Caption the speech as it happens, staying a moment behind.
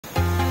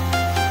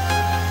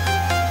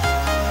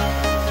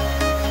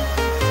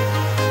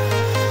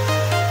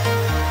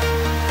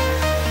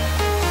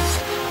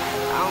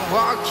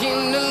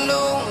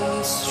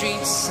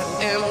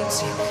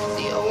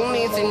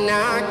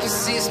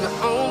chase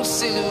my own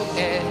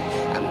silhouette.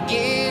 I'm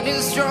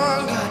getting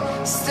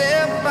stronger,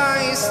 step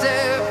by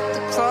step.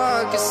 The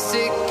clock is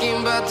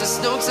ticking, but there's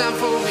no time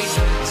for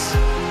regrets.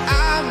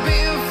 I've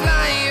been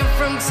flying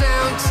from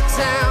town to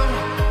town,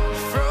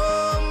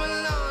 from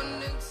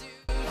London to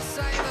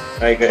Taiwan.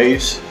 Hi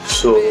guys,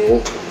 so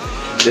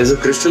there's a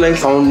crystal I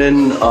found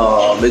in,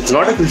 it's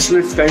not a crystal,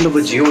 it's kind of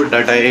a geode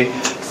that I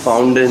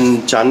found in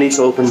Chandani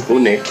Chowk in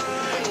Pune,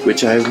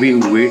 which I have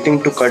been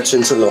waiting to cut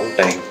since a long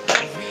time.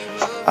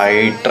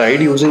 I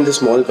tried using the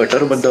small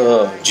cutter, but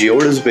the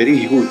geode is very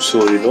huge,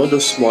 so you know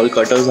the small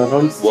cutters are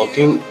not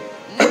working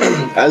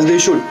as they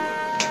should.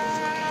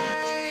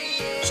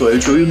 So I'll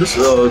show you this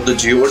the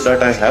geode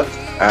that I have,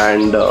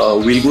 and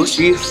we'll go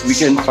see if we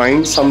can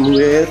find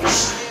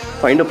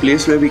a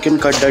place where we can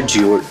cut that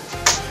geode.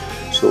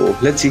 So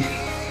let's see.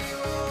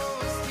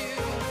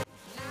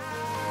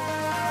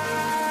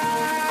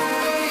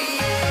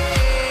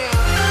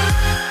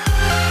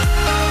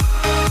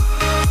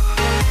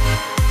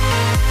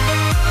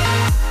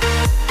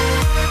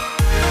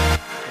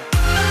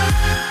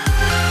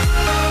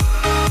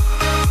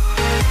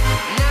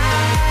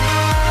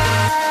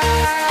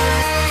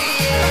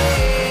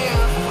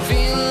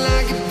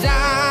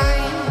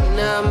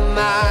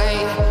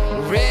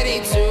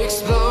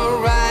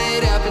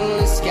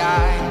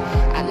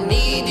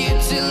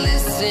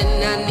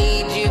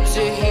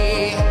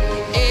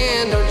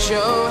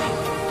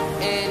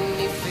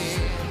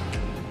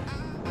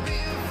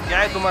 क्या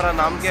है तुम्हारा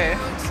नाम क्या है?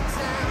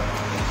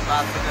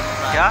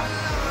 क्या?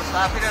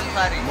 मुसाफिर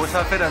अंसारी।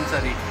 मुसाफिर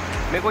अंसारी।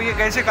 मेरे को ये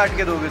कैसे काट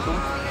के दोगे तुम?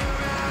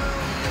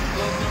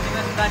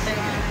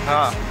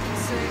 हाँ।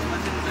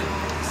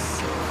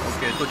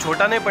 ओके, तो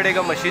छोटा नहीं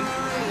पड़ेगा मशीन?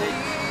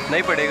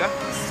 नहीं पड़ेगा?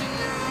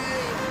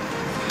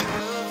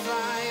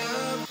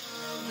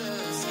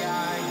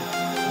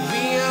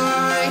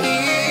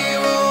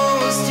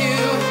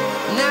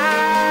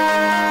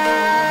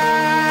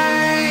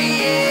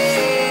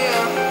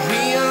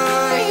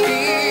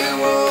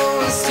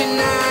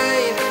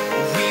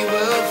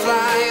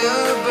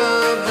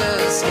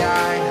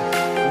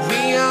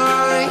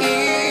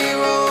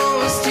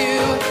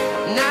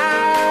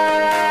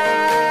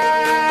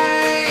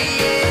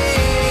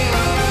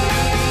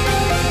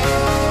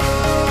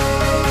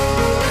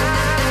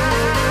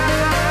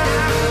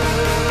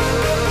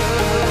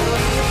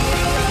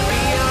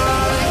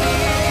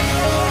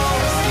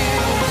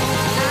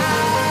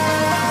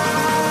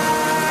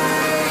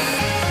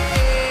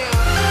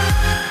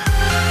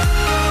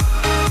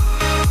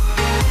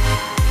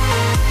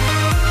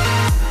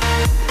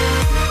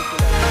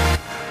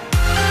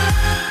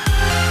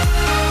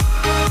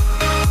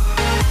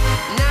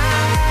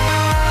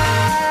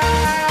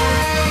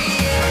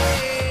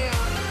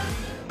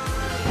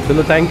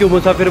 चलो, थैंक यू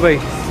मुसाफिर भाई।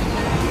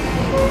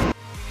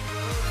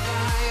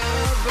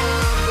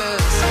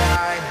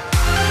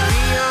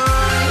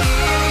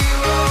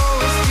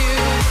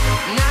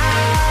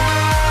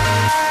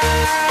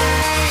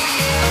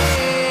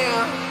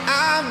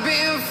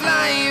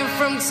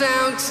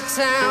 Town to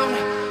town,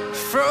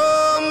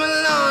 from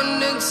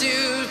London to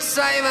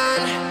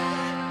Taiwan.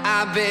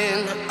 I've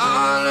been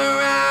all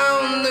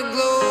around the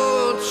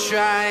globe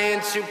trying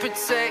to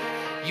protect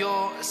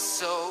your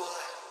soul.